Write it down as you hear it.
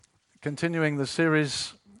Continuing the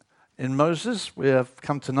series in Moses, we have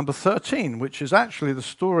come to number 13, which is actually the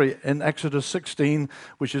story in Exodus 16,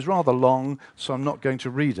 which is rather long, so I'm not going to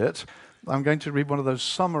read it. I'm going to read one of those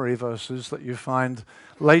summary verses that you find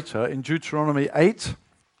later in Deuteronomy 8.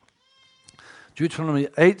 Deuteronomy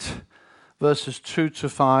 8, verses 2 to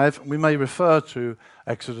 5. We may refer to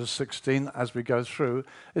Exodus 16 as we go through.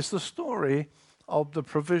 It's the story of the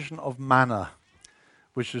provision of manna,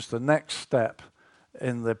 which is the next step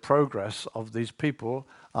in the progress of these people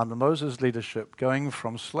under Moses' leadership, going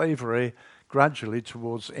from slavery gradually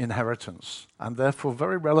towards inheritance, and therefore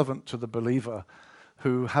very relevant to the believer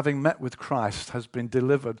who, having met with Christ, has been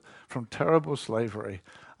delivered from terrible slavery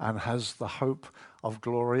and has the hope of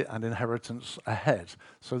glory and inheritance ahead.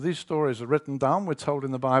 So these stories are written down, we're told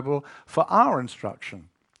in the Bible, for our instruction.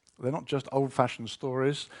 They're not just old-fashioned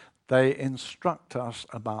stories. They instruct us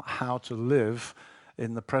about how to live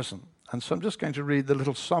in the present. And so I'm just going to read the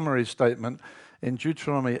little summary statement in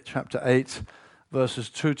Deuteronomy chapter 8, verses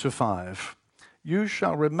 2 to 5. You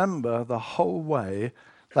shall remember the whole way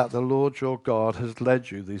that the Lord your God has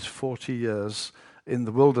led you these 40 years in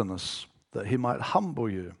the wilderness, that he might humble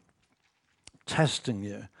you, testing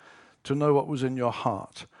you to know what was in your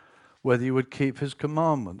heart, whether you would keep his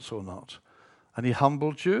commandments or not. And he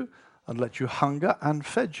humbled you and let you hunger and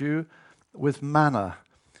fed you with manna,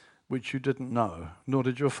 which you didn't know, nor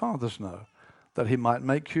did your fathers know, that he might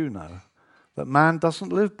make you know that man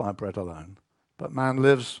doesn't live by bread alone, but man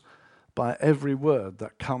lives by every word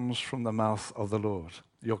that comes from the mouth of the Lord.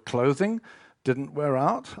 Your clothing didn't wear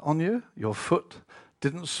out on you, your foot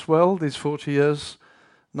didn't swell these 40 years.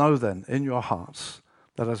 Know then in your hearts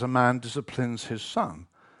that as a man disciplines his son,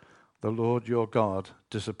 the Lord your God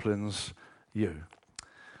disciplines you.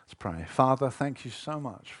 Let's pray. Father, thank you so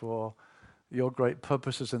much for your great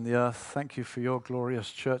purposes in the earth. Thank you for your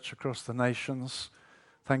glorious church across the nations.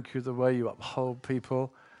 Thank you the way you uphold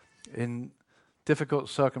people in difficult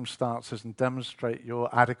circumstances and demonstrate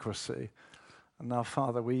your adequacy. And now,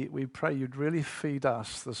 Father, we pray you'd really feed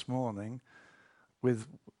us this morning with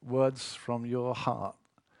words from your heart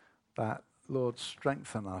that, Lord,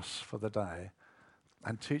 strengthen us for the day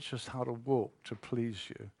and teach us how to walk to please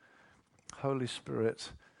you. Holy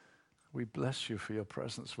Spirit, we bless you for your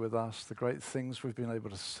presence with us, the great things we've been able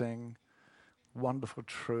to sing, wonderful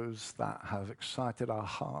truths that have excited our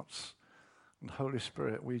hearts. And Holy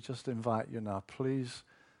Spirit, we just invite you now, please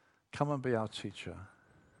come and be our teacher.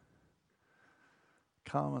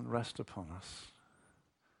 Come and rest upon us.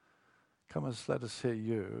 Come and let us hear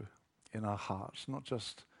you in our hearts, not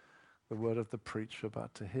just the word of the preacher,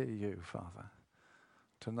 but to hear you, Father,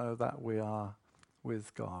 to know that we are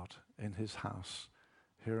with God in his house,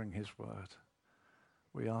 hearing his word.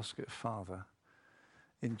 We ask it, Father,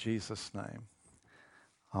 in Jesus' name.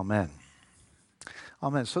 Amen.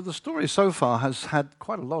 Amen. So the story so far has had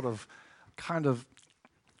quite a lot of kind of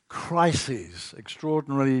crises,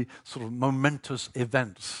 extraordinarily sort of momentous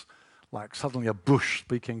events, like suddenly a bush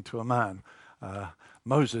speaking to a man,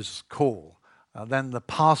 Moses' call, then the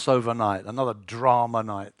Passover night, another drama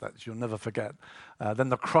night that you'll never forget. Then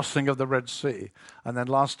the crossing of the Red Sea. And then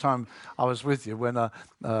last time I was with you, when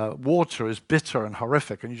water is bitter and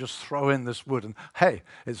horrific, and you just throw in this wood and, hey,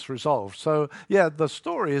 it's resolved. So, yeah, the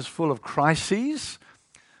story is full of crises.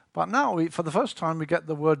 But now, for the first time, we get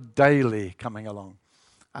the word daily coming along.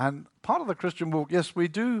 And part of the Christian walk, yes, we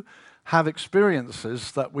do have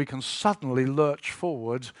experiences that we can suddenly lurch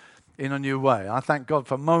forward in a new way. I thank God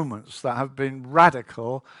for moments that have been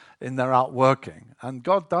radical in their outworking. And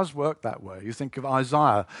God does work that way. You think of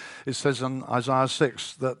Isaiah. It says in Isaiah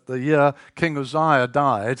 6 that the year King Uzziah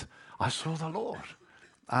died, I saw the Lord.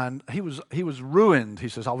 And he was ruined. He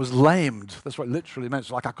says, I was lamed. That's what it literally meant.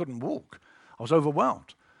 It's like I couldn't walk. I was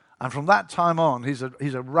overwhelmed. And from that time on, he's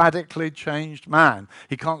a radically changed man.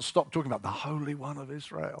 He can't stop talking about the Holy One of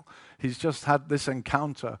Israel. He's just had this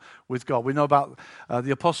encounter with God. We know about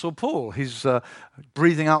the Apostle Paul. He's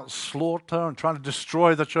breathing out slaughter and trying to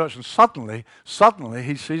destroy the church. And suddenly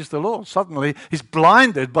he sees the Lord. Suddenly he's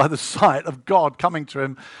blinded by the sight of God coming to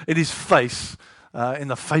him in his face, in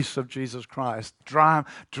the face of Jesus Christ.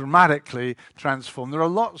 Dramatically transformed. There are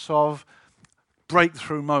lots of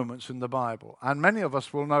breakthrough moments in the Bible. And many of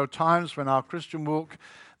us will know times when our Christian walk,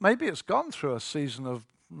 maybe it's gone through a season of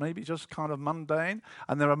maybe just kind of mundane,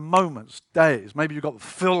 and there are moments, days, maybe you got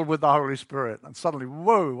filled with the Holy Spirit, and suddenly,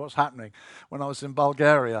 whoa, what's happening? When I was in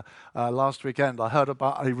Bulgaria last weekend, I heard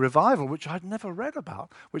about a revival which I'd never read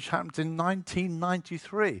about, which happened in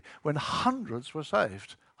 1993, when hundreds were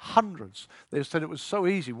saved. hundreds. They said it was so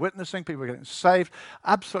easy, witnessing, people were getting saved,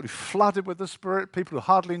 absolutely flooded with the Spirit, people who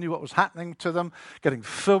hardly knew what was happening to them, getting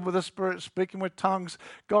filled with the Spirit, speaking with tongues.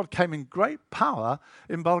 God came in great power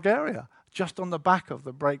in Bulgaria, just on the back of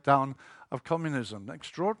the breakdown of communism. An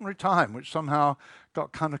extraordinary time, which somehow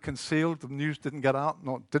got kind of concealed. The news didn't get out,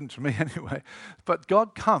 didn't to me anyway. But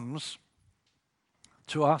God comes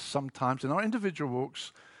to us sometimes in our individual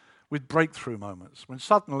walks with breakthrough moments, when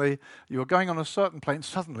suddenly you're going on a certain plane,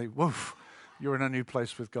 suddenly, woof, you're in a new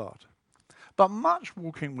place with God. But much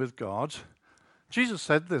walking with God, Jesus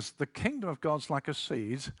said this, the kingdom of God's like a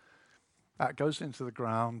seed that goes into the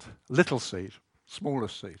ground, little seed,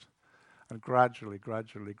 smallest seed, and gradually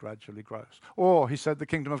grows. Or, he said, the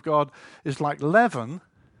kingdom of God is like leaven,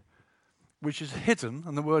 which is hidden,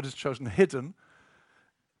 and the word is chosen hidden,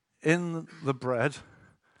 in the bread,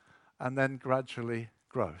 and then gradually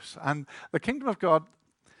grows. And the kingdom of God,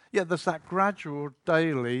 there's that gradual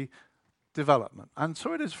daily development. And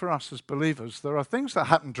so it is for us as believers. There are things that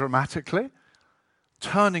happen dramatically,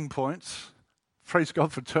 turning points, praise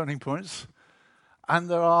God for turning points, and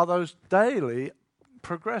there are those daily,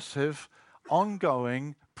 progressive,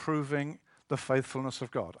 ongoing, proving the faithfulness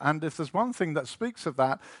of God. And if there's one thing that speaks of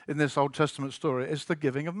that in this Old Testament story, it's the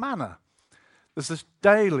giving of manna. There's this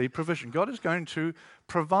daily provision. God is going to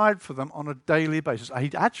provide for them on a daily basis.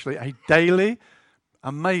 Actually, a daily,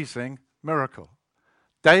 amazing miracle.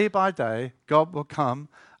 Day by day, God will come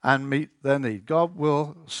and meet their need. God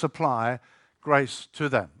will supply grace to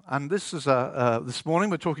them. And this is this morning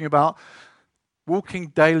we're talking about walking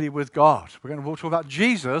daily with God. We're going to talk about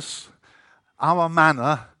Jesus, our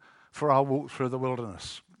manna for our walk through the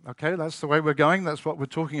wilderness. Okay, that's the way we're going. That's what we're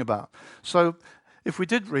talking about. So, if we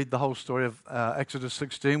did read the whole story of Exodus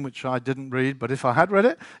 16, which I didn't read, but if I had read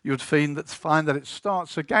it, you would find that it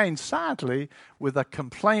starts again, sadly, with a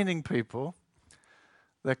complaining people.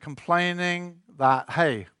 They're complaining that,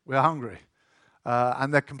 hey, we're hungry.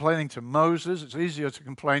 And they're complaining to Moses. It's easier to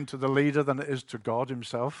complain to the leader than it is to God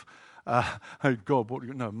himself. Hey, God, what do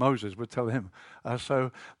you know? Moses would tell him.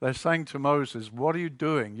 So they're saying to Moses, what are you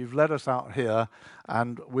doing? You've led us out here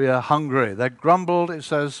and we're hungry. They grumbled, it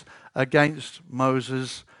says, against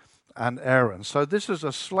Moses and Aaron. So this is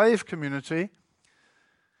a slave community,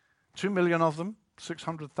 2 million of them,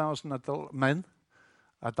 600,000 adult men,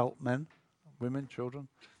 women, children.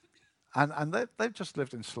 And they've just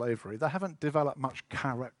lived in slavery. They haven't developed much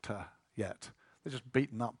character yet. They're just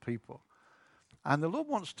beaten up people. And the Lord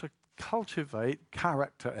wants to cultivate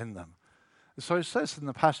character in them. So it says in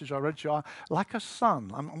the passage I read to you, like a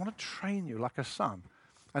son. I want to train you like a son.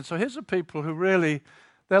 And so here's a people who really,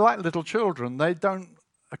 they're like little children. They don't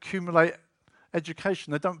accumulate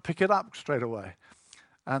education. They don't pick it up straight away.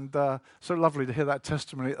 And so lovely to hear that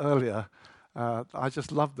testimony earlier. I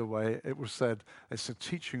just love the way it was said. It's a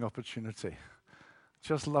teaching opportunity.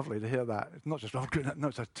 Just lovely to hear that. It's not just, no,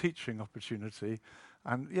 it's a teaching opportunity.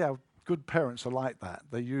 And good parents are like that.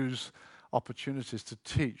 They use opportunities to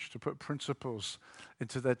teach, to put principles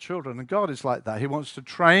into their children. And God is like that. He wants to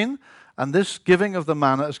train, and this giving of the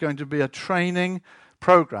manna is going to be a training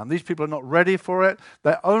program. These people are not ready for it.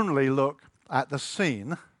 They only look at the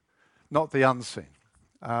seen, not the unseen.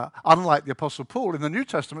 Unlike the Apostle Paul in the New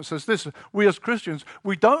Testament says this, we as Christians,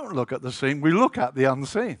 we don't look at the seen, we look at the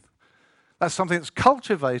unseen. That's something that's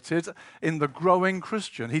cultivated in the growing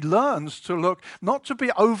Christian. He learns to look, not to be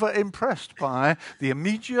over-impressed by the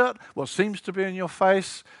immediate, what seems to be in your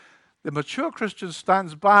face. The mature Christian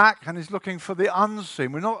stands back and is looking for the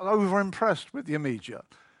unseen. We're not over-impressed with the immediate.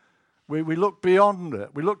 We look beyond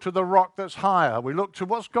it. We look to the rock that's higher. We look to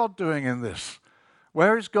what's God doing in this?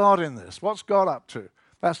 Where is God in this? What's God up to?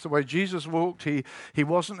 That's the way Jesus walked. He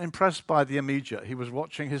wasn't impressed by the immediate. He was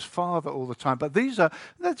watching his Father all the time. But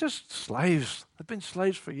they're just slaves. They've been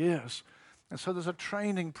slaves for years. And so there's a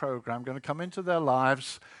training program going to come into their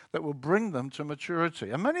lives that will bring them to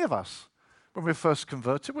maturity. And many of us, when we're first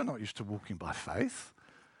converted, we're not used to walking by faith.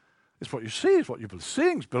 It's what you see, it's what you're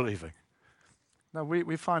seeing is believing. No,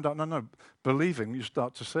 we find out, no, believing you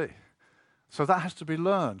start to see. So that has to be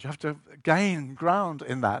learned. You have to gain ground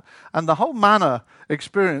in that. And the whole manna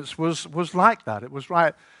experience was like that. It was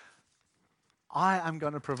right, I am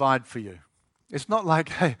going to provide for you. It's not like,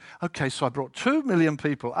 hey, okay, so I brought 2 million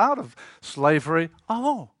people out of slavery.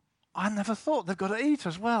 Oh, I never thought they've got to eat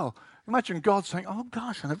as well. Imagine God saying, oh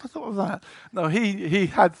gosh, I never thought of that. No, he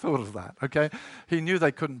had thought of that, okay? He knew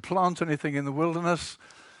they couldn't plant anything in the wilderness.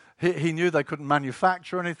 He knew they couldn't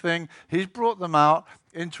manufacture anything. He's brought them out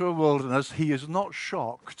into a wilderness. He is not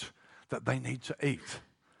shocked that they need to eat.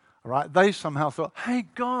 All right? They somehow thought, hey,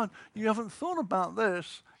 God, you haven't thought about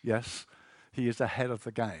this. Yes, he is ahead of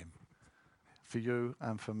the game. for you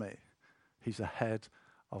and for me. He's ahead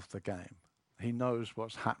of the game. He knows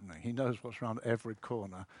what's happening. He knows what's around every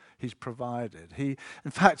corner. He's provided.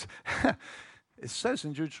 In fact, it says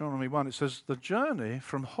in Deuteronomy 1, it says the journey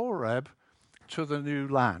from Horeb to the new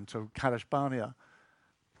land, to Kadesh Barnea,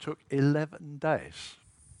 took 11 days.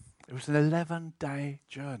 It was an 11-day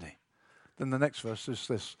journey. Then the next verse is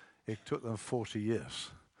this: it took them 40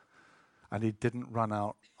 years, and he didn't run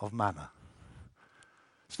out of manna.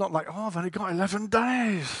 It's not like, I've only got 11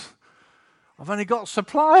 days. I've only got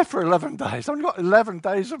supply for 11 days. I've only got 11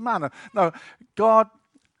 days of manna. No, God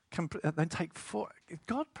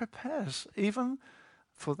prepares even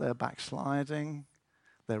for their backsliding,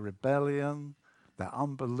 their rebellion, their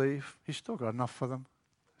unbelief. He's still got enough for them.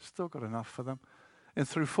 Still got enough for them. And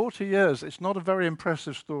through 40 years, it's not a very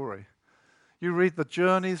impressive story. You read the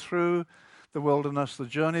journey through the wilderness, the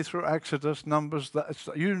journey through Exodus, Numbers,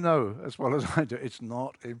 you know as well as I do, it's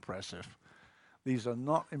not impressive. These are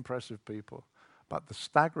not impressive people. But the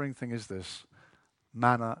staggering thing is this: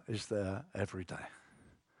 manna is there every day.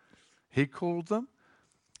 He called them.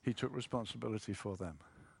 He took responsibility for them.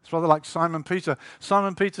 It's rather like Simon Peter.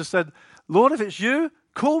 Simon Peter said, Lord, if it's you,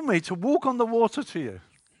 call me to walk on the water to you.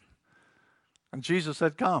 And Jesus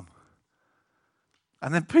said, come.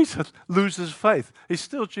 And then Peter loses faith. He's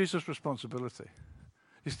still Jesus' responsibility.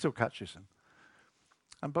 He still catches him.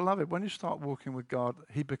 And beloved, when you start walking with God,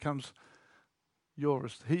 he becomes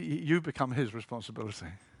yours. You become his responsibility.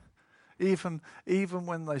 Even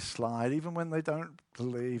when they slide, even when they don't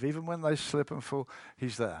believe, even when they slip and fall,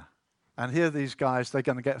 he's there. And here these guys, they're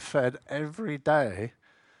going to get fed every day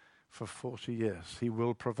for 40 years. He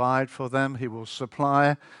will provide for them. He will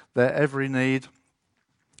supply their every need.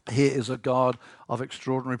 He is a God of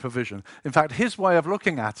extraordinary provision. In fact, his way of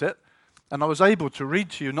looking at it, and I was able to read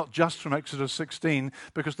to you not just from Exodus 16,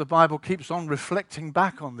 because the Bible keeps on reflecting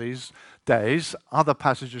back on these days, other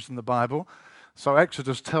passages in the Bible. So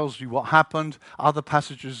Exodus tells you what happened. Other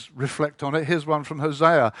passages reflect on it. Here's one from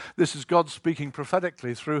Hosea. This is God speaking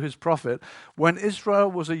prophetically through his prophet. When Israel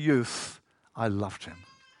was a youth, I loved him.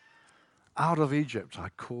 Out of Egypt I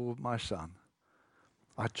called my son.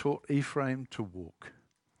 I taught Ephraim to walk.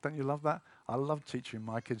 Don't you love that? I love teaching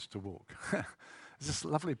my kids to walk. It's this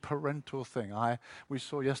lovely parental thing. We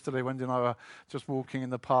saw yesterday, Wendy and I were just walking in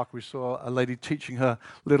the park, we saw a lady teaching her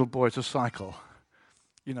little boy to cycle.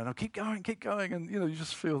 You know, now keep going, and you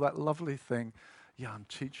just feel that lovely thing. Yeah, I'm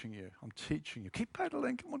teaching you. Keep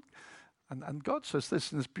pedaling, come on. And God says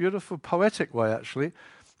this in this beautiful poetic way, actually,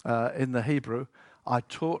 in the Hebrew. I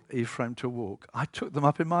taught Ephraim to walk. I took them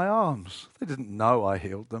up in my arms. They didn't know I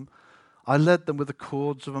healed them. I led them with the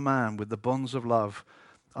cords of a man, with the bonds of love.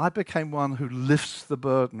 I became one who lifts the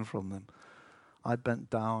burden from them. I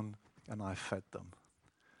bent down and I fed them.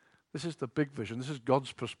 This is the big vision. This is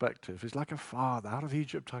God's perspective. He's like a father. Out of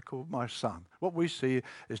Egypt I called my son. What we see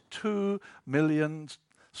is 2 million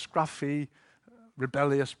scruffy,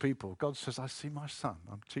 rebellious people. God says, I see my son.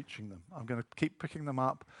 I'm teaching them. I'm going to keep picking them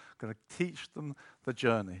up. I'm going to teach them the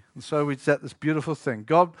journey. And so we set this beautiful thing.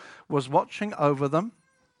 God was watching over them,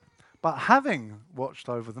 but having watched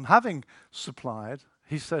over them, having supplied,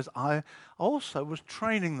 he says, I also was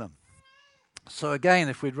training them. So again,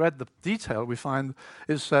 if we'd read the detail, we find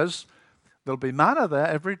it says, there'll be manna there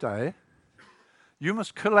every day. You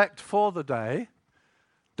must collect for the day.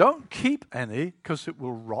 Don't keep any, because it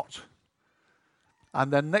will rot.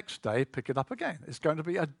 And then next day, pick it up again. It's going to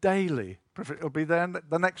be a daily. It'll be there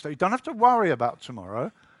the next day. You don't have to worry about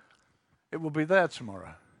tomorrow. It will be there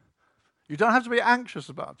tomorrow. You don't have to be anxious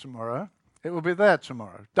about tomorrow. It will be there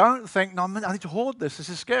tomorrow. Don't think, no, I need to hoard this. This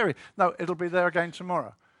is scary. No, it'll be there again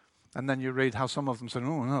tomorrow. And then you read how some of them said,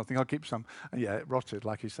 oh, no, I think I'll keep some. And yeah, it rotted,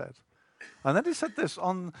 like he said. And then he said this,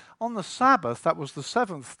 on the Sabbath, that was the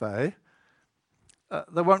 7th day,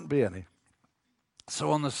 there won't be any.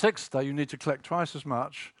 So on the 6th day, you need to collect twice as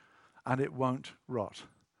much, and it won't rot.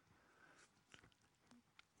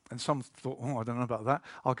 And some thought, oh, I don't know about that.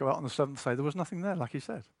 I'll go out on the 7th day. There was nothing there, like he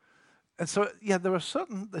said. And so, yeah,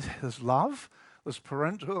 there's love, there's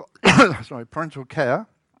parental care,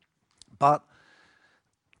 but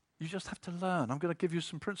you just have to learn. I'm going to give you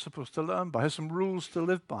some principles to learn by. Here's some rules to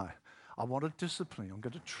live by. I want to discipline you. I'm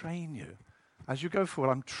going to train you as you go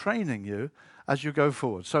forward. I'm training you as you go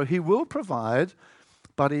forward. So he will provide,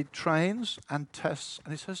 but he trains and tests.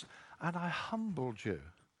 And he says, and I humbled you.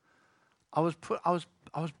 I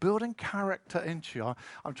was building character into you.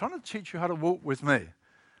 I'm trying to teach you how to walk with me.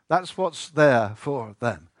 That's what's there for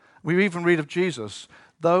them. We even read of Jesus.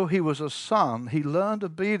 Though he was a son, he learned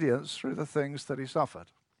obedience through the things that he suffered.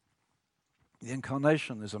 The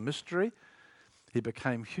incarnation is a mystery. He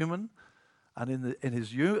became human, And in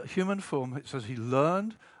his human form, it says he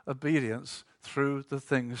learned obedience through the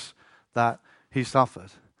things that he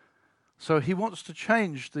suffered. So he wants to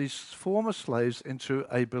change these former slaves into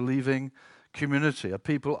a believing community, a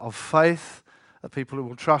people of faith, a people who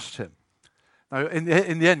will trust him. Now, in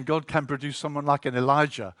the end, God can produce someone like an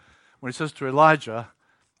Elijah. When he says to Elijah,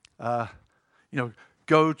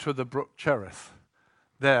 go to the brook Cherith.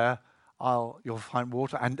 There, you'll find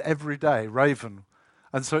water, and every day, raven.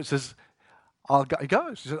 And so it says, he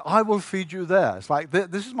goes. He says, I will feed you there. It's like,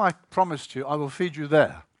 this is my promise to you. I will feed you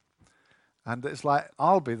there. And it's like,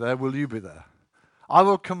 I'll be there. Will you be there? I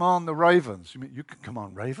will command the ravens. You mean you can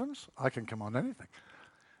command ravens? I can command anything.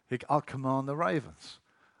 I'll command the ravens.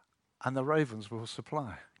 And the ravens will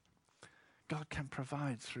supply. God can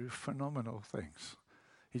provide through phenomenal things.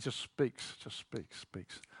 He just speaks.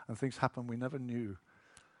 And things happen we never knew.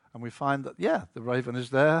 And we find that, the raven is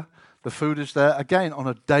there. The food is there. Again, on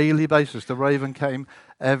a daily basis. The raven came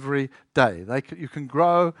every day. You can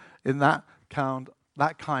grow in that kind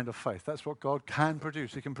of faith. That's what God can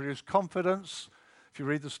produce. He can produce confidence. If you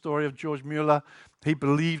read the story of George Mueller, he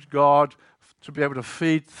believed God to be able to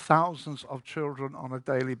feed thousands of children on a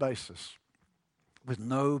daily basis with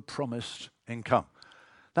no promised income.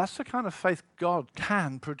 That's the kind of faith God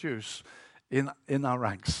can produce in our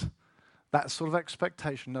ranks. That sort of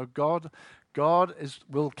expectation. No, God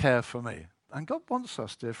will care for me. And God wants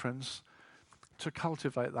us, dear friends, to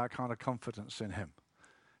cultivate that kind of confidence in him.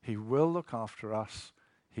 He will look after us.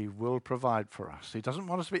 He will provide for us. He doesn't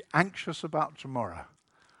want us to be anxious about tomorrow.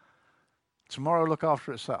 Tomorrow will look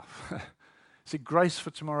after itself. See, grace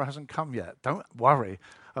for tomorrow hasn't come yet. Don't worry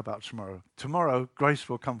about tomorrow. Tomorrow, grace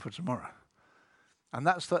will come for tomorrow. And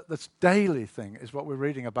that's daily thing is what we're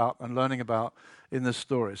reading about and learning about in this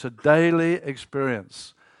story. It's a daily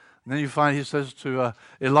experience. And then you find he says to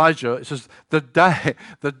Elijah, it says, the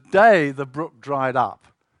day the brook dried up.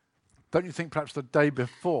 Don't you think perhaps the day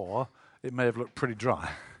before it may have looked pretty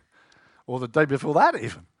dry? Or the day before that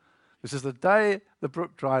even. This is the day the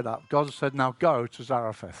brook dried up. God said, now go to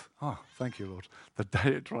Zarephath. Oh, thank you, Lord. The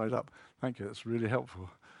day it dried up. Thank you, that's really helpful.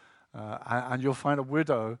 And you'll find a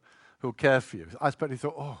widow who'll care for you. I expect he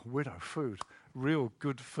thought, widow, food, real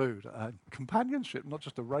good food. Companionship, not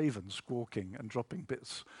just a raven squawking and dropping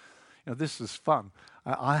bits. This is fun.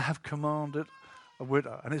 I have commanded a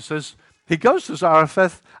widow. And it says, he goes to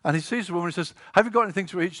Zarephath and he sees a woman. He says, have you got anything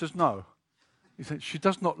to eat? She says, no. He says, she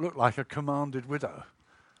does not look like a commanded widow.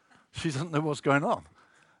 She doesn't know what's going on.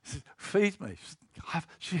 He says, feed me.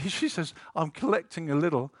 She says, I'm collecting a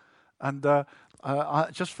little and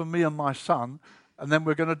just for me and my son, and then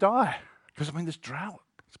we're going to die. Because, this drought,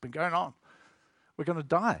 it's been going on. We're going to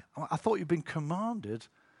die. I thought you'd been commanded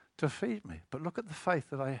to feed me. But look at the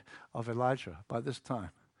faith of Elijah by this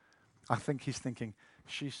time. I think he's thinking,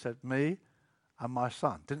 she said me and my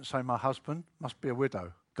son. Didn't say my husband, must be a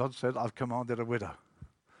widow. God said, I've commanded a widow.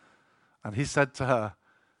 And he said to her,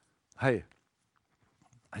 hey,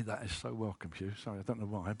 that is so welcome, Hugh. Sorry, I don't know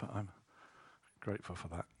why, but I'm grateful for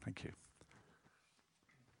that. Thank you.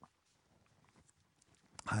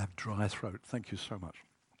 I have dry throat. Thank you so much.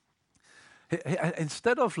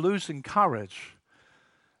 Instead of losing courage,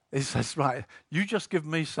 he says, right, you just give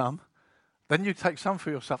me some, then you take some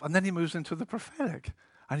for yourself. And then he moves into the prophetic.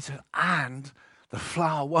 And he says, and the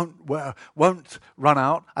flour won't run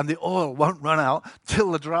out and the oil won't run out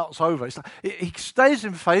till the drought's over. It's like, he stays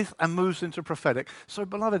in faith and moves into prophetic. So,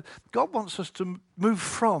 beloved, God wants us to move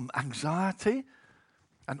from anxiety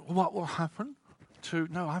and what will happen to,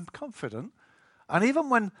 no, I'm confident. And even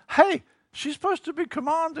when, hey, she's supposed to be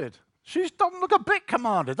commanded. She doesn't look a bit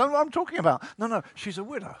commanded. Don't know what I'm talking about. No, she's a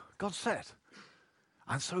widow, God said.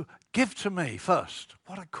 And so give to me first.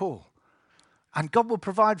 What a call. And God will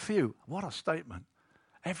provide for you. What a statement.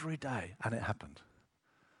 Every day. And it happened.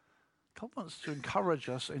 God wants to encourage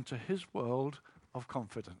us into his world of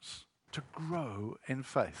confidence, to grow in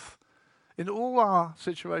faith. In all our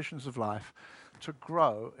situations of life, to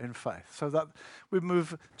grow in faith, so that we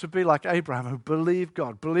move to be like Abraham, who believed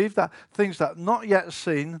God, believed that things that not yet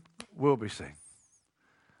seen will be seen.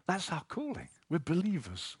 That's our calling. We're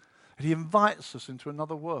believers. And he invites us into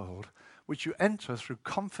another world, which you enter through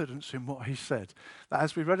confidence in what he said. That,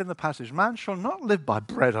 as we read in the passage, man shall not live by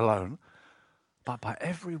bread alone, but by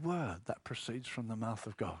every word that proceeds from the mouth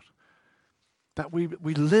of God. That we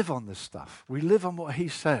live on this stuff. We live on what he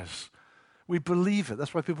says. We believe it.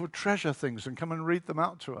 That's why people treasure things and come and read them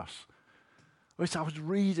out to us. I was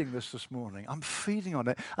reading this morning. I'm feeding on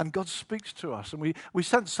it. And God speaks to us. And we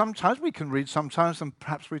sense sometimes we can read sometimes and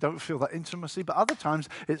perhaps we don't feel that intimacy. But other times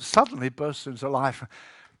it suddenly bursts into life.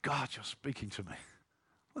 God, you're speaking to me.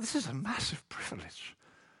 Well, this is a massive privilege.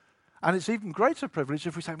 And it's even greater privilege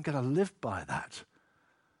if we say, I'm going to live by that.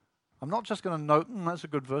 I'm not just going to note, that's a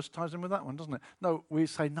good verse, ties in with that one, doesn't it? No, we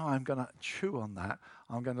say, no, I'm going to chew on that.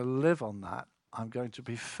 I'm going to live on that. I'm going to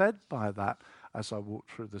be fed by that as I walk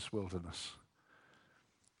through this wilderness.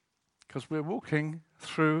 Because we're walking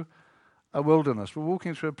through a wilderness. We're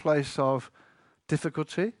walking through a place of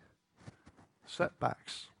difficulty,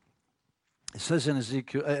 setbacks. It says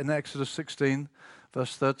in Exodus 16,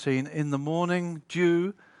 verse 13, in the morning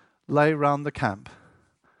dew lay round the camp.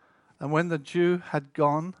 And when the dew had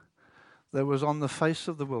gone, there was on the face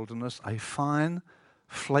of the wilderness a fine,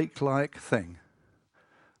 flake-like thing,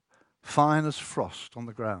 fine as frost on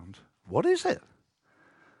the ground. What is it?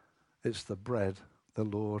 It's the bread the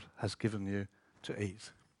Lord has given you to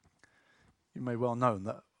eat. You may well know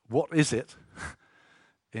that what is it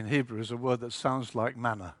in Hebrew is a word that sounds like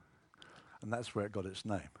manna, and that's where it got its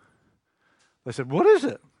name. They said, what is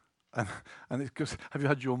it? And it goes, have you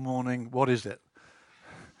had your morning, what is it?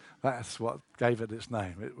 That's what gave it its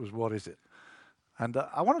name. It was, what is it? And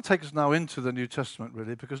I want to take us now into the New Testament,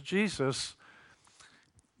 really, because Jesus,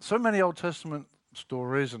 so many Old Testament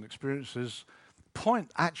stories and experiences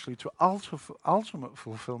point actually to ultimate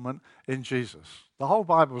fulfillment in Jesus. The whole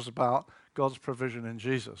Bible is about God's provision in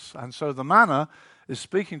Jesus. And so the manna is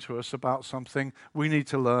speaking to us about something we need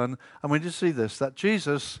to learn. And we need to see this, that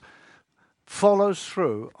Jesus follows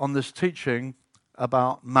through on this teaching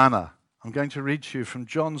about manna. I'm going to read to you from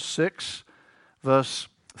John 6, verse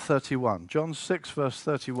 31. John 6, verse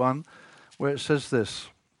 31, where it says this.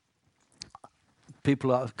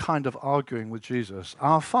 People are kind of arguing with Jesus.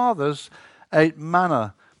 Our fathers ate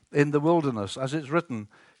manna in the wilderness, as it's written,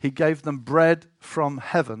 he gave them bread from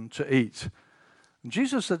heaven to eat. And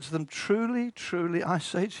Jesus said to them, truly, truly, I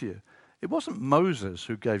say to you, it wasn't Moses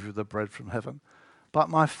who gave you the bread from heaven, but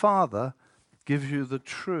my Father gives you the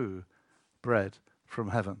true bread from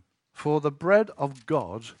heaven. For the bread of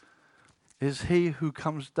God is he who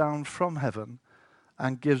comes down from heaven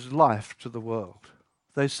and gives life to the world.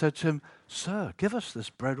 They said to him, Sir, give us this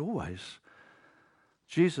bread always.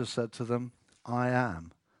 Jesus said to them, I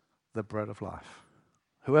am the bread of life.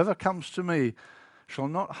 Whoever comes to me shall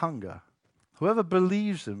not hunger. Whoever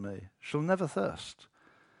believes in me shall never thirst.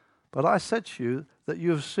 But I said to you that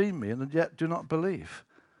you have seen me and yet do not believe.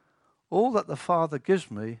 All that the Father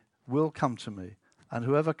gives me will come to me, and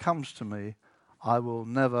whoever comes to me I will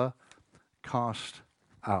never cast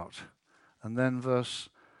out. And then verse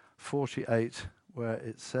 48, where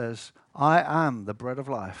it says, I am the bread of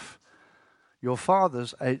life. Your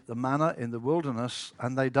fathers ate the manna in the wilderness,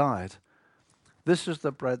 and they died. This is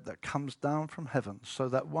the bread that comes down from heaven, so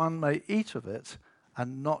that one may eat of it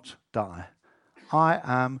and not die. I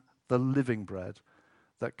am the living bread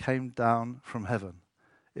that came down from heaven.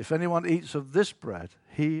 If anyone eats of this bread,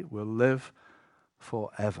 he will live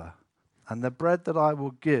forever. And the bread that I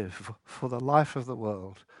will give for the life of the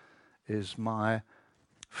world is my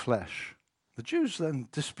flesh. The Jews then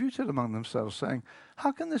disputed among themselves, saying,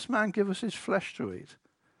 how can this man give us his flesh to eat?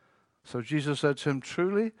 So Jesus said to him,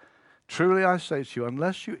 truly, truly I say to you,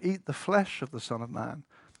 unless you eat the flesh of the Son of Man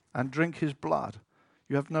and drink his blood,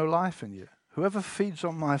 you have no life in you. Whoever feeds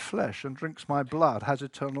on my flesh and drinks my blood has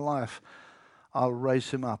eternal life. I'll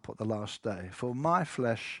raise him up at the last day. For my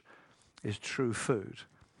flesh is true food,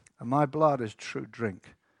 and my blood is true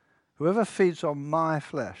drink. Whoever feeds on my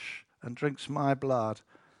flesh and drinks my blood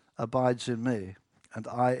abides in me, and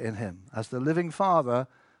I in him. As the living Father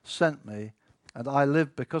sent me, and I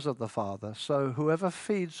live because of the Father, so whoever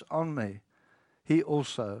feeds on me, he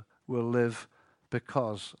also will live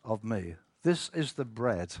because of me. This is the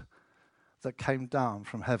bread that came down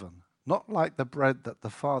from heaven, not like the bread that the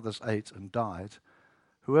fathers ate and died.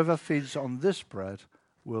 Whoever feeds on this bread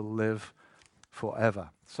will live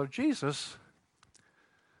forever. So Jesus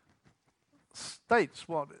states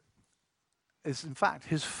what is in fact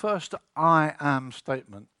his first I am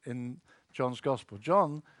statement in John's Gospel.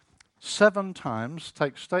 John 7 times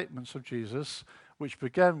takes statements of Jesus which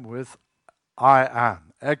begin with I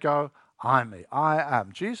am, ego, I me, I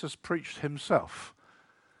am. Jesus preached himself.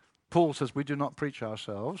 Paul says we do not preach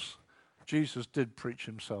ourselves. Jesus did preach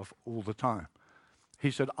himself all the time.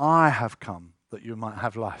 He said, I have come that you might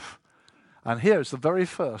have life. And here is the very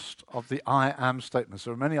first of the I am statements.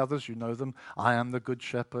 There are many others, you know them. I am the good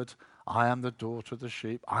shepherd. I am the door to the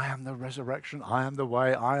sheep. I am the resurrection. I am the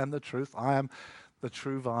way. I am the truth. I am the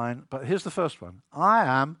true vine. But here's the first one. I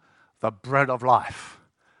am the bread of life.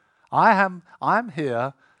 I'm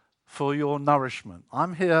here for your nourishment.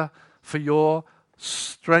 I'm here for your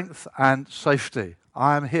strength and safety.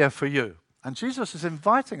 I am here for you. And Jesus is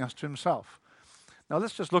inviting us to himself. Now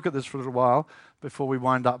let's just look at this for a little while before we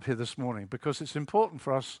wind up here this morning, because it's important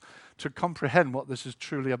for us to comprehend what this is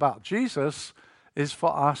truly about. Jesus is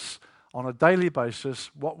for us on a daily basis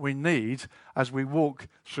what we need as we walk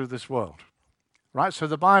through this world. Right? So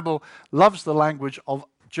the Bible loves the language of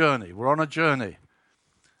journey. We're on a journey.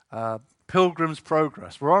 Pilgrim's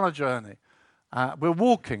progress. We're on a journey. We're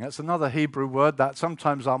walking. It's another Hebrew word that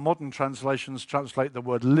sometimes our modern translations translate the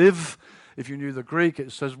word live. If you knew the Greek,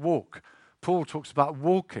 it says walk. Paul talks about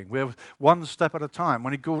walking. We're one step at a time.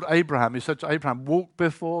 When he called Abraham, he said to Abraham, walk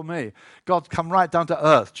before me. God come right down to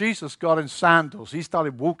earth. Jesus got in sandals. He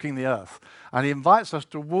started walking the earth. And he invites us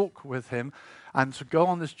to walk with him and to go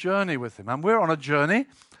on this journey with him. And we're on a journey,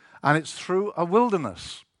 and it's through a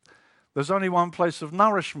wilderness. There's only one place of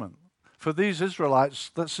nourishment. For these Israelites,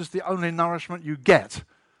 this is the only nourishment you get.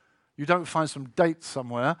 You don't find some dates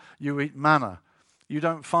somewhere. You eat manna. You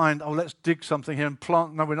don't find, let's dig something here and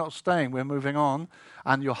plant. No, we're not staying. We're moving on.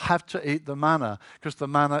 And you'll have to eat the manna because the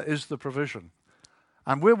manna is the provision.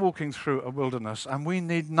 And we're walking through a wilderness and we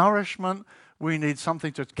need nourishment. We need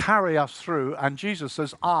something to carry us through. And Jesus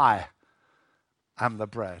says, I am the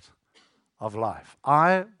bread of life.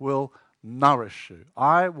 I will nourish you.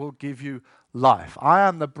 I will give you life. I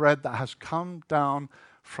am the bread that has come down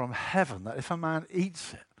from heaven, that if a man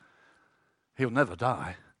eats it, he'll never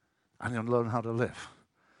die. And he'll learn how to live.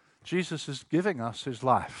 Jesus is giving us his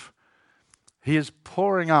life. He is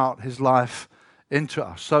pouring out his life into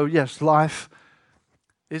us. So yes, life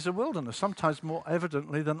is a wilderness, sometimes more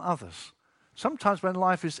evidently than others. Sometimes when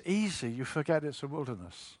life is easy, you forget it's a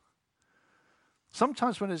wilderness.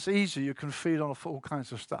 Sometimes when it's easy, you can feed on all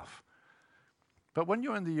kinds of stuff. But when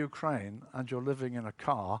you're in the Ukraine and you're living in a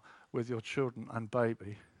car with your children and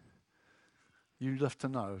baby, you have to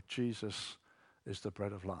know Jesus is the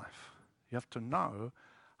bread of life. You have to know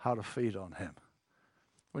how to feed on him.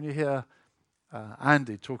 When you hear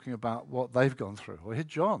Andy talking about what they've gone through, or hear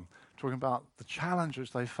John talking about the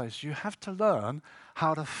challenges they face, you have to learn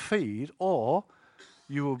how to feed or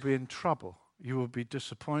you will be in trouble. You will be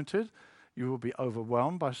disappointed. You will be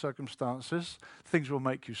overwhelmed by circumstances. Things will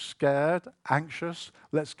make you scared, anxious.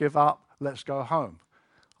 Let's give up. Let's go home.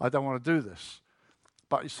 I don't want to do this.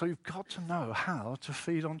 But so you've got to know how to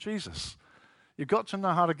feed on Jesus. You've got to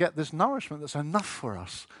know how to get this nourishment that's enough for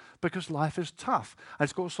us because life is tough. And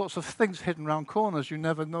it's got all sorts of things hidden around corners you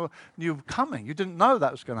never knew coming. You didn't know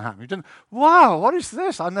that was going to happen. You didn't, wow, what is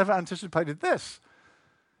this? I never anticipated this.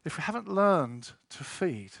 If we haven't learned to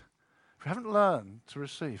feed, if we haven't learned to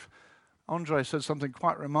receive. Andre said something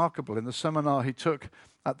quite remarkable in the seminar he took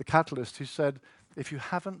at the Catalyst. He said, if you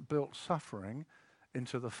haven't built suffering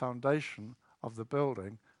into the foundation of the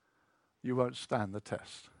building, you won't stand the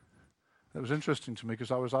test. It was interesting to me because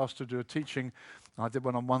I was asked to do a teaching. I did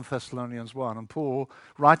one on 1 Thessalonians 1. And Paul,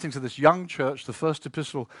 writing to this young church, the first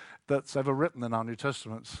epistle that's ever written in our New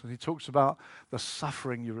Testaments, and he talks about the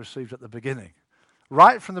suffering you received at the beginning.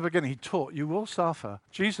 Right from the beginning, he taught, you will suffer.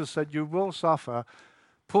 Jesus said, you will suffer.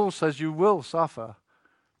 Paul says, you will suffer.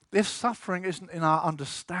 If suffering isn't in our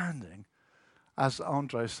understanding, as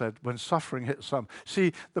Andre said, when suffering hits some.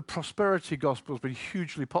 See, the prosperity gospel has been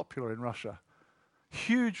hugely popular in Russia.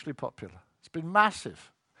 Hugely popular. It's been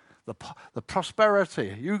massive. The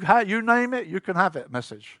prosperity, you name it, you can have it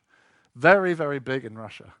message. Very, very big in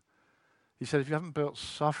Russia. He said, if you haven't built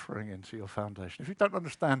suffering into your foundation, if you don't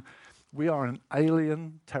understand, we are in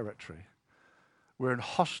alien territory. We're in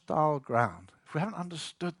hostile ground. If we haven't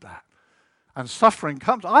understood that, and suffering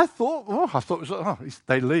comes, I thought it was,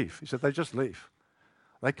 they leave. He said, they just leave.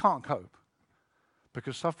 They can't cope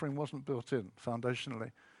because suffering wasn't built in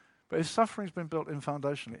foundationally. But if suffering's been built in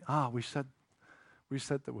foundationally, we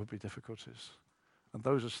said there would be difficulties. And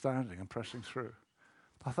those are standing and pressing through.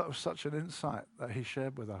 I thought it was such an insight that he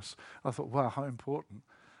shared with us. I thought, wow, how important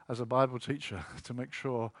as a Bible teacher to make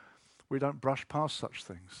sure we don't brush past such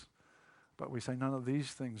things. But we say none of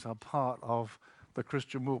these things are part of the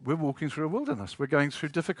Christian walk. We're walking through a wilderness. We're going through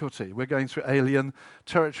difficulty. We're going through alien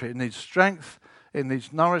territory. It needs strength. It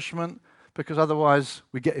needs nourishment because otherwise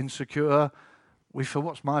we get insecure. We feel,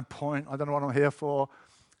 what's my point? I don't know what I'm here for.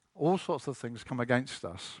 All sorts of things come against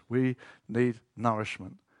us. We need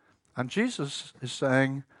nourishment. And Jesus is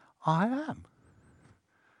saying, I am.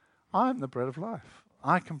 I am the bread of life.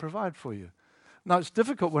 I can provide for you. Now, it's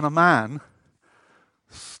difficult when a man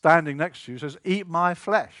standing next to you says, eat my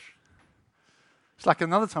flesh. It's like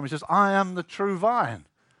another time he says, I am the true vine.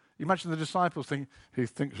 You imagine the disciples think, he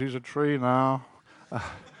thinks he's a tree now.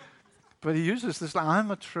 But he uses this, like,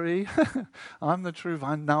 I'm a tree, I'm the true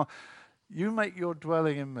vine. Now, you make your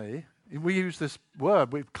dwelling in me, We use this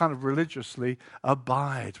word, we kind of religiously,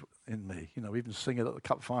 abide in me. We even sing it at the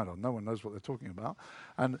cup final. No one knows what they're talking about.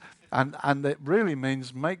 And it really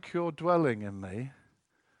means make your dwelling in me,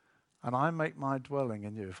 and I make my dwelling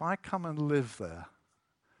in you. If I come and live there,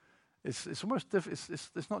 it's almost different.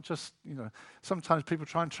 It's not just, sometimes people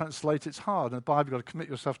try and translate. It's hard. In the Bible, you've got to commit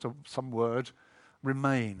yourself to some word.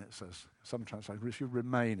 Remain, it says. Some translations, if you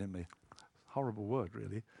remain in me. Horrible word,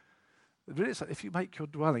 really. Really, it's like if you make your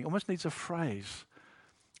dwelling, it almost needs a phrase.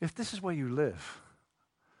 If this is where you live,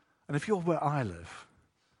 and if you're where I live.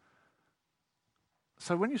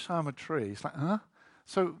 So when you say I'm a tree, it's like, huh?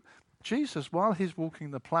 So Jesus, while he's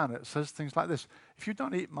walking the planet, says things like this. If you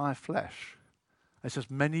don't eat my flesh, it says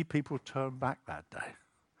many people turn back that day.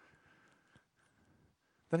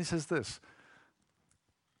 Then he says this,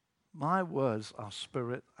 my words are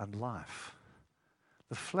spirit and life.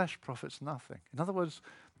 The flesh profits nothing. In other words,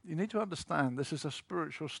 you need to understand this is a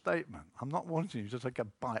spiritual statement. I'm not wanting you to take a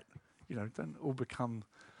bite. Don't all become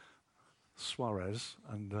Suarez.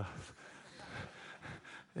 And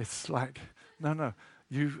it's like, no.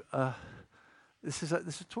 This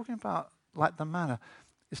is talking about like the manna.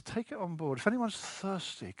 Is take it on board. If anyone's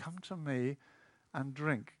thirsty, come to me and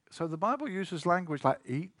drink. So the Bible uses language like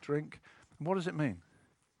eat, drink. And what does it mean?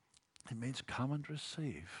 It means come and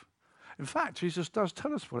receive. In fact, Jesus does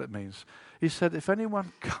tell us what it means. He said, if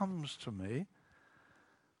anyone comes to me,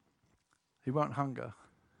 he won't hunger.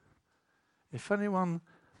 If anyone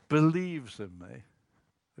believes in me,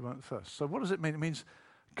 he won't thirst. So what does it mean? It means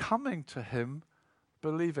coming to him,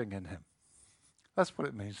 believing in him. That's what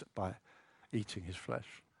it means by eating his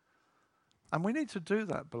flesh. And we need to do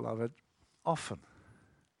that, beloved, often.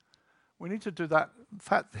 We need to do that. In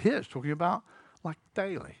fact, here it's talking about like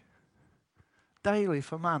daily. Daily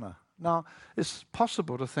for manna. Now, it's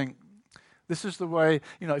possible to think this is the way,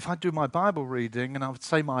 if I do my Bible reading and I would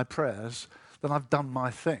say my prayers, then I've done my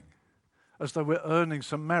thing, as though we're earning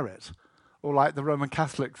some merit. Or like the Roman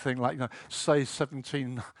Catholic thing, like, say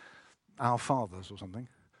 17 Our Fathers or something.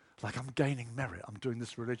 Like I'm gaining merit, I'm doing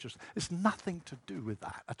this religious. It's nothing to do with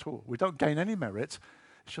that at all. We don't gain any merit,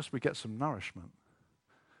 it's just we get some nourishment.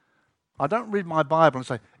 I don't read my Bible and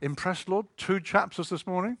say, impressed, Lord, 2 chapters this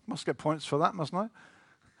morning. Must get points for that, mustn't I?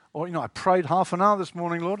 Or, I prayed half an hour this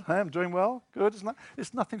morning, Lord. Hey, I'm doing well. Good, isn't it?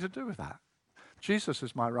 It's nothing to do with that. Jesus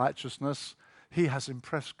is my righteousness. He has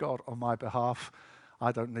impressed God on my behalf.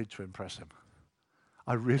 I don't need to impress him.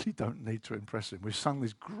 I really don't need to impress him. We've sung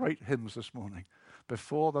these great hymns this morning.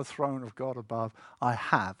 Before the throne of God above, I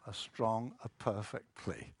have a strong, a perfect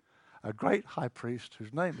plea. A great high priest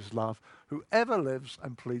whose name is love, who ever lives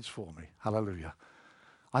and pleads for me. Hallelujah.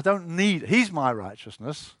 I don't need, he's my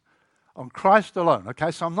righteousness on Christ alone.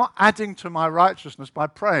 Okay, so I'm not adding to my righteousness by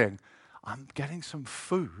praying. I'm getting some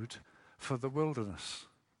food for the wilderness.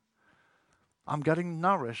 I'm getting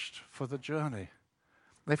nourished for the journey.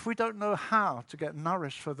 If we don't know how to get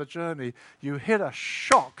nourished for the journey, you hit a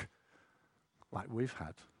shock like we've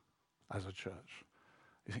had as a church.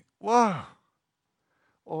 You think, whoa.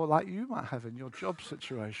 Or like you might have in your job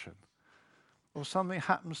situation. Or something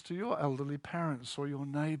happens to your elderly parents or your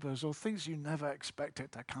neighbors or things you never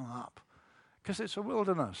expected to come up. Because it's a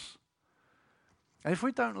wilderness. And if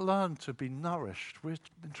we don't learn to be nourished, we're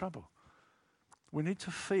in trouble. We need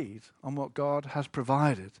to feed on what God has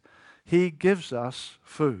provided. He gives us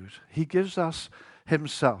food. He gives us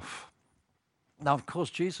himself. Now, of course,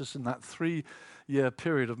 Jesus in that 3-year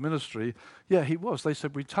period of ministry, he was. They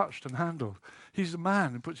said, we touched and handled. He's the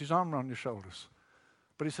man who puts his arm around your shoulders.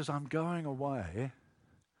 But he says, I'm going away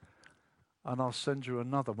and I'll send you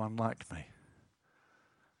another one like me.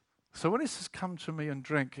 So when it says, come to me and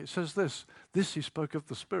drink, it says this he spoke of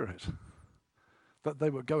the Spirit that they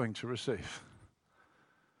were going to receive.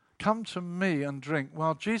 Come to me and drink.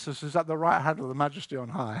 While Jesus is at the right hand of the Majesty on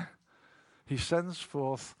high, he sends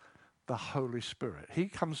forth the Holy Spirit. He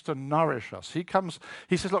comes to nourish us.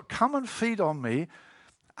 He says, look, come and feed on me.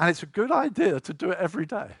 And it's a good idea to do it every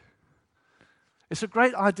day. It's a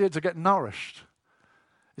great idea to get nourished.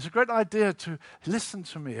 It's a great idea to listen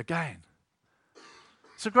to me again.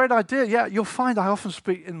 It's a great idea. Yeah, you'll find I often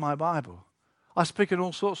speak in my Bible. I speak in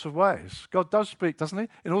all sorts of ways. God does speak, doesn't he?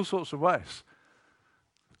 In all sorts of ways.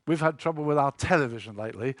 We've had trouble with our television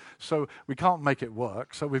lately, so we can't make it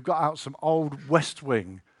work. So we've got out some old West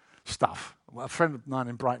Wing stuff. A friend of mine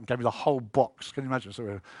in Brighton gave me the whole box. Can you imagine? So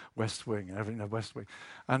we're West Wing, everything in West Wing.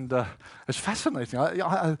 And it's fascinating.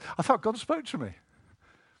 I felt God spoke to me.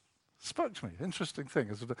 Spoke to me. Interesting thing.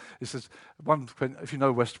 It says, if you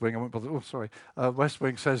know West Wing, I won't bother. Oh, sorry. West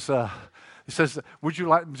Wing says, he says, would you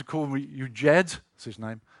like me to call you Jed? That's his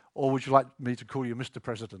name. Or would you like me to call you Mr.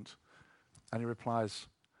 President? And he replies,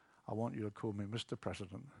 I want you to call me Mr.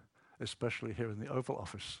 President, especially here in the Oval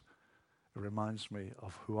Office. It reminds me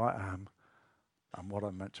of who I am and what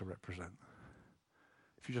I'm meant to represent.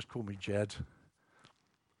 If you just call me Jed,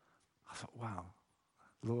 I thought, wow,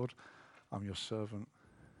 Lord, I'm your servant.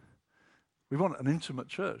 We want an intimate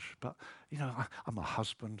church, but, I'm a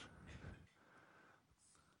husband.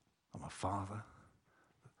 I'm a father.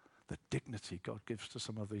 The dignity God gives to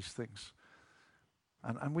some of these things.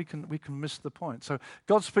 And we can miss the point. So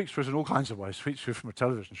God speaks to us in all kinds of ways. Speaks to us from a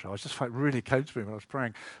television show. I just felt it really came to me when I was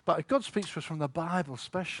praying. But God speaks to us from the Bible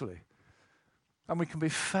especially. And we can be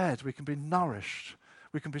fed. We can be nourished.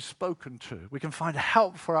 We can be spoken to. We can find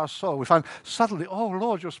help for our soul. We find suddenly, oh,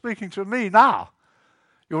 Lord, you're speaking to me now.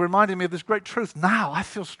 You're reminding me of this great truth now. I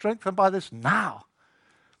feel strengthened by this now.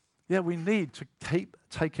 Yeah, we need to keep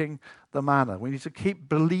taking the manna. We need to keep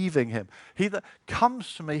believing him. He that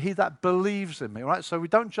comes to me, he that believes in me, right? So we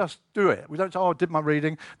don't just do it. We don't say, I did my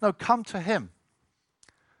reading. No, come to him.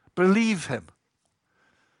 Believe him.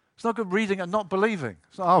 It's not good reading and not believing.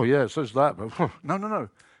 It's not, oh yeah, it says that. But, no.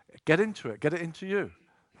 Get into it. Get it into you.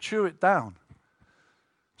 Chew it down.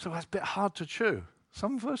 So that's a bit hard to chew.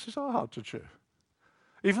 Some verses are hard to chew.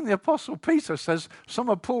 Even the Apostle Peter says some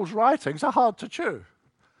of Paul's writings are hard to chew.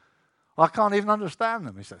 I can't even understand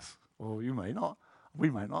them, he says. Well, you may not.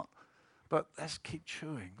 We may not. But let's keep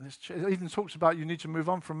chewing. It even talks about you need to move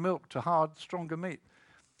on from milk to hard, stronger meat.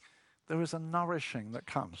 There is a nourishing that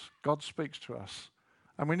comes. God speaks to us.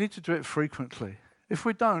 And we need to do it frequently. If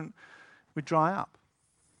we don't, we dry up.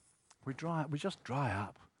 We just dry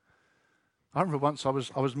up. I remember once I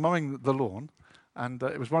was mowing the lawn, and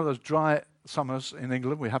it was one of those dry summers in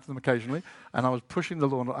England. We have them occasionally. And I was pushing the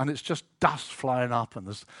lawn, and it's just dust flying up, and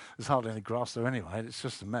there's hardly any grass there anyway. It's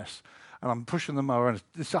just a mess. And I'm pushing the mower, and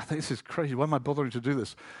I think this is crazy. Why am I bothering to do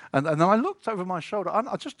this? And then I looked over my shoulder. And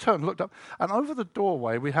I just turned, looked up, and over the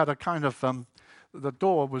doorway we had a kind of the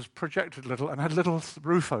door was projected a little and had a little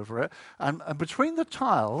roof over it. And between the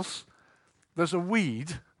tiles, there's a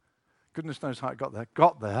weed. Goodness knows how it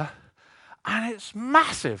got there. And it's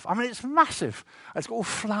massive. I mean, it's massive. It's got all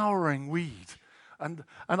flowering weed. And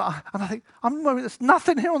I think, there's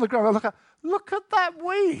nothing here on the ground. I look at that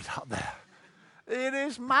weed up there. It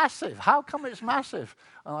is massive. How come it's massive?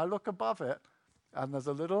 And I look above it, and there's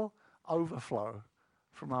a little overflow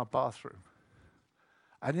from our bathroom.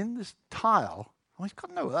 And in this tile, it's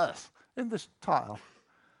got no earth. In this tile,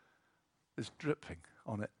 it's dripping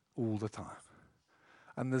on it all the time.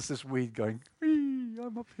 And there's this weed going,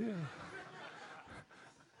 I'm up here.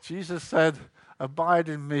 Jesus said, abide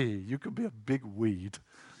in me. You can be a big weed,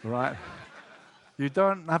 right? You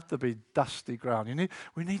don't have to be dusty ground.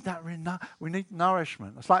 We need that. We need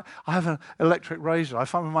nourishment. It's like I have an electric razor. I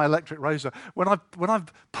find with my electric razor, when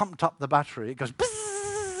I've pumped up the battery, it goes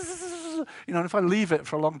bzzz. And if I leave it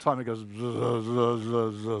for a long time, it goes bzzz,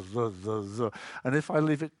 bzzz, bzzz, bzzz. And if I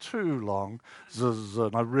leave it too long, bzzz,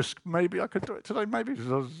 and I risk maybe I could do it today, maybe,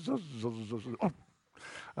 bzzz, bzzz, bzzz, bzzz,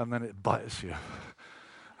 and then it bites you.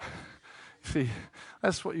 See,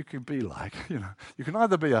 that's what you can be like. You can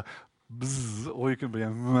either be a bzzz, or you can be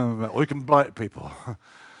or you can bite people.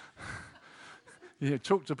 You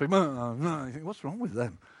talk to people, you think, what's wrong with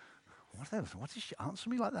them? What did she answer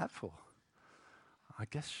me like that for? I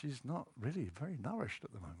guess she's not really very nourished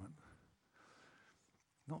at the moment.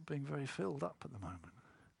 Not being very filled up at the moment.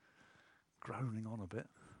 Groaning on a bit,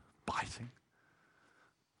 biting.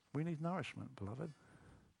 We need nourishment, beloved.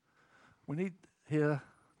 We need here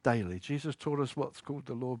daily. Jesus taught us what's called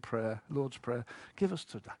the Lord's Prayer. Give us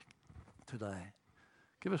today.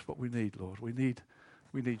 Give us what we need, Lord. We need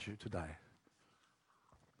you today.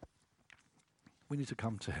 We need to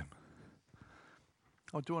come to him.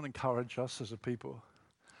 I do want to encourage us as a people.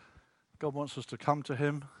 God wants us to come to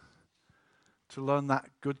him to learn that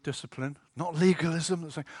good discipline, not legalism.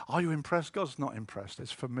 That's saying, are you impressed? God's not impressed.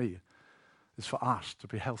 It's for me. It's for us to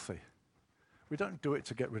be healthy. We don't do it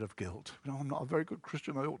to get rid of guilt. I'm not a very good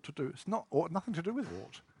Christian. I ought to do. It's nothing to do with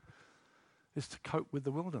ought. It's to cope with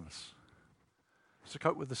the wilderness. It's to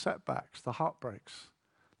cope with the setbacks, the heartbreaks,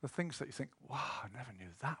 the things that you think, wow, I never knew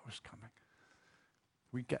that was coming.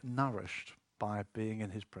 We get nourished by being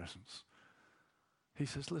in his presence. He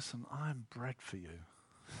says, listen, I'm bread for you.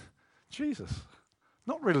 Jesus,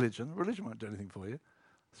 not religion. Religion won't do anything for you.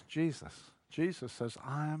 It's Jesus. Jesus says,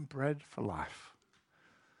 I am bread for life.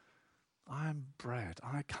 I am bread.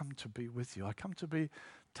 I come to be with you. I come to be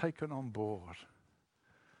taken on board.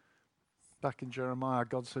 Back in Jeremiah,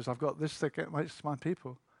 God says, I've got this against my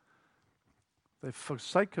people. They've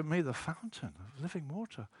forsaken me, the fountain of living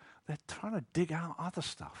water. They're trying to dig out other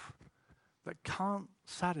stuff that can't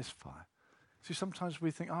satisfy. See, sometimes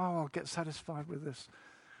we think, I'll get satisfied with this.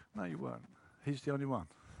 No, you won't. He's the only one.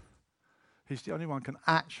 He's the only one can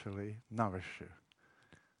actually nourish you.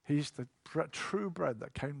 He's the true bread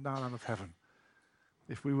that came down out of heaven.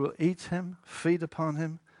 If we will eat him, feed upon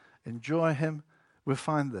him, enjoy him, we'll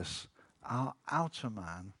find this. Our outer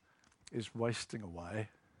man is wasting away,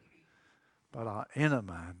 but our inner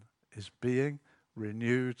man is being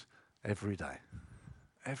renewed every day.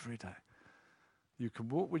 Every day. You can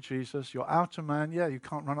walk with Jesus. Your outer man, you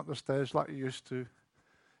can't run up the stairs like you used to.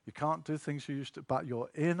 You can't do things you used to, but your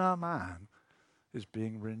inner man is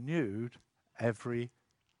being renewed every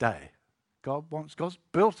day. God's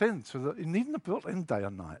built into he needn't have built in day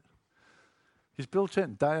and night. He's built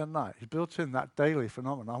in day and night. He's built in that daily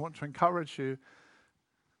phenomenon. I want to encourage you,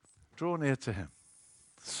 draw near to him.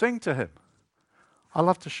 Sing to him. I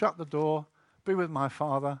love to shut the door, be with my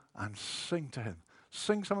Father, and sing to him.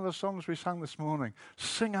 Sing some of the songs we sang this morning.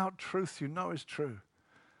 Sing out truth you know is true.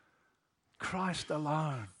 Christ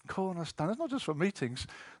alone, cornerstone. It's not just for meetings.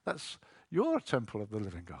 You're a temple of the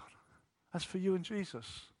living God. That's for you and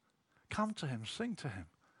Jesus. Come to him, sing to him.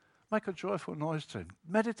 Make a joyful noise to him.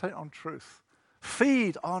 Meditate on truth.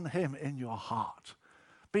 Feed on him in your heart.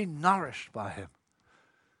 Be nourished by him.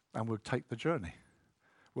 And we'll take the journey.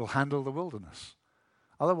 We'll handle the wilderness.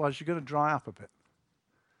 Otherwise, you're going to dry up a bit.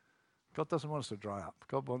 God doesn't want us to dry up.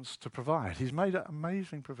 God wants to provide. He's made an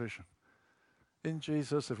amazing provision. In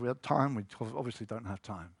Jesus, if we had time, we obviously don't have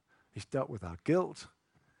time. He's dealt with our guilt.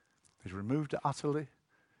 He's removed it utterly.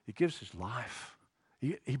 He gives his life.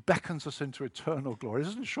 He beckons us into eternal glory.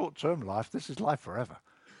 This isn't short-term life. This is life forever.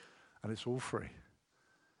 And it's all free.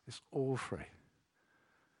 It's all free.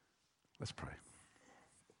 Let's pray.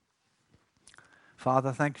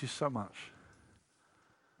 Father, thank you so much.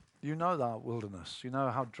 You know that wilderness. You know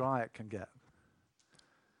how dry it can get.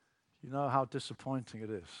 You know how disappointing it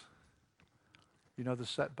is. You know the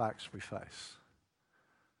setbacks we face.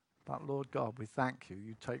 But Lord God, we thank you.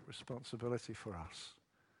 You take responsibility for us.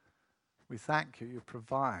 We thank you. You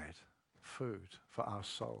provide food for our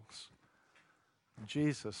souls. And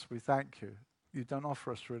Jesus, we thank you. You don't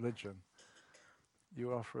offer us religion.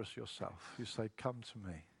 You offer us yourself. You say, come to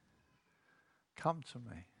me. Come to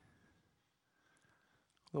me.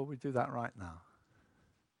 Lord, we do that right now.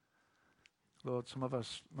 Lord, some of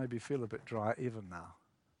us maybe feel a bit dry even now.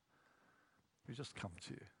 We just come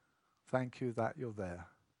to you. Thank you that you're there.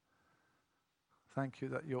 Thank you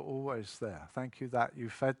that you're always there. Thank you that you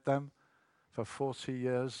fed them for 40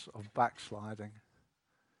 years of backsliding.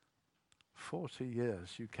 40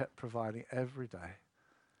 years you kept providing every day.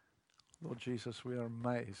 Lord Jesus, we are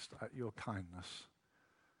amazed at your kindness.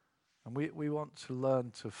 And we want to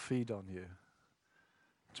learn to feed on you,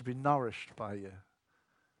 to be nourished by you.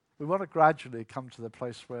 We want to gradually come to the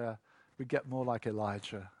place where we get more like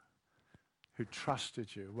Elijah, who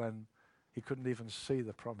trusted you when he couldn't even see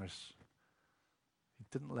the promise. He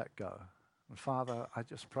didn't let go. And Father, I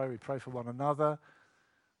just pray, we pray for one another.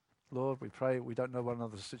 Lord, we pray, we don't know one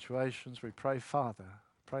another's situations. We pray, Father,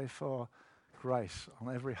 pray for grace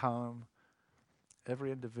on every home,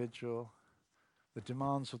 every individual, the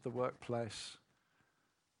demands of the workplace,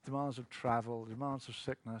 demands of travel, demands of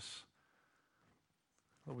sickness.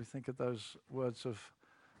 Lord, we think of those words of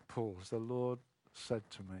Paul's. The Lord said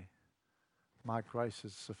to me, my grace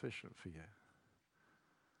is sufficient for you.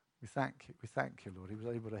 We thank you, Lord. He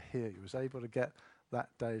was able to hear you. He was able to get that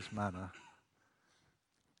day's manna.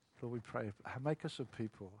 Lord, we pray, make us a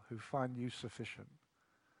people who find you sufficient,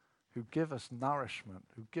 who give us nourishment,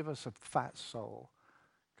 who give us a fat soul,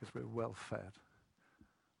 because we're well fed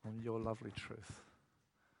on your lovely truth.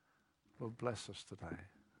 Lord, bless us today.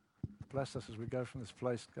 Bless us as we go from this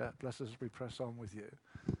place. Bless us as we press on with you.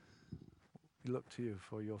 We look to you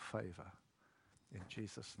for your favor. In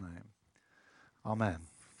Jesus' name. Amen.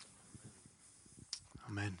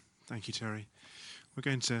 Amen. Thank you, Terry. We're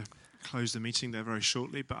going to close the meeting there very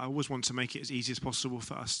shortly, but I always want to make it as easy as possible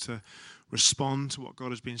for us to respond to what God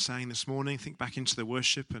has been saying this morning. Think back into the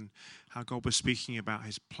worship and how God was speaking about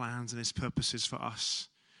his plans and his purposes for us.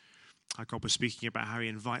 How God was speaking about how he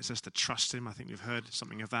invites us to trust him. I think we've heard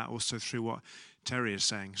something of that also through what Terry is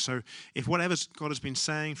saying. So if whatever God has been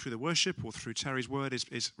saying through the worship or through Terry's word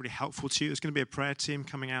is really helpful to you, there's going to be a prayer team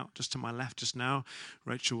coming out just to my left just now.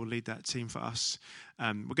 Rachel will lead that team for us.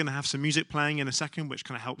 We're going to have some music playing in a second, which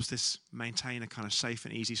kind of helps this maintain a kind of safe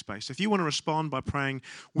and easy space. So if you want to respond by praying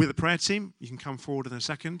with the prayer team, you can come forward in a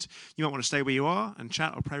second. You might want to stay where you are and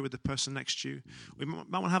chat or pray with the person next to you. We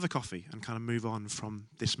might want to have a coffee and kind of move on from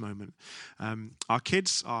this moment. Our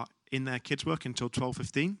kids are in their kids' work until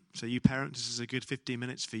 12:15. So you parents, this is a good 15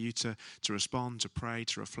 minutes for you to respond, to pray,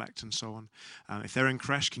 to reflect, and so on. If they're in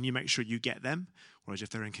creche, can you make sure you get them? Whereas if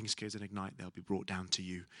they're in King's Kids and Ignite, they'll be brought down to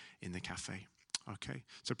you in the cafe. Okay,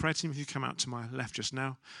 so prayer team, if you come out to my left just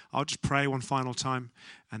now, I'll just pray one final time,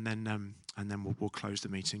 and then we'll close the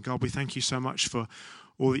meeting. God, we thank you so much for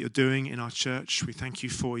all that you're doing in our church. We thank you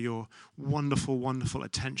for your wonderful, wonderful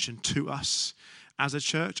attention to us as a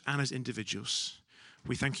church and as individuals.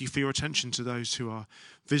 We thank you for your attention to those who are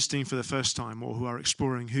visiting for the first time or who are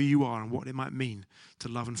exploring who you are and what it might mean to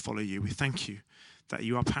love and follow you. We thank you that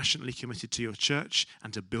you are passionately committed to your church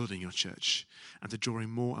and to building your church and to drawing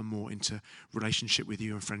more and more into relationship with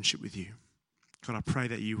you and friendship with you. God, I pray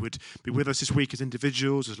that you would be with us this week as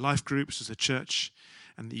individuals, as life groups, as a church,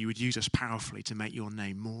 and that you would use us powerfully to make your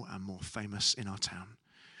name more and more famous in our town.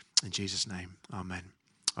 In Jesus' name, amen.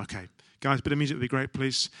 Okay, guys, a bit of music would be great,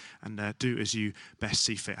 please, and do as you best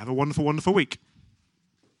see fit. Have a wonderful, wonderful week.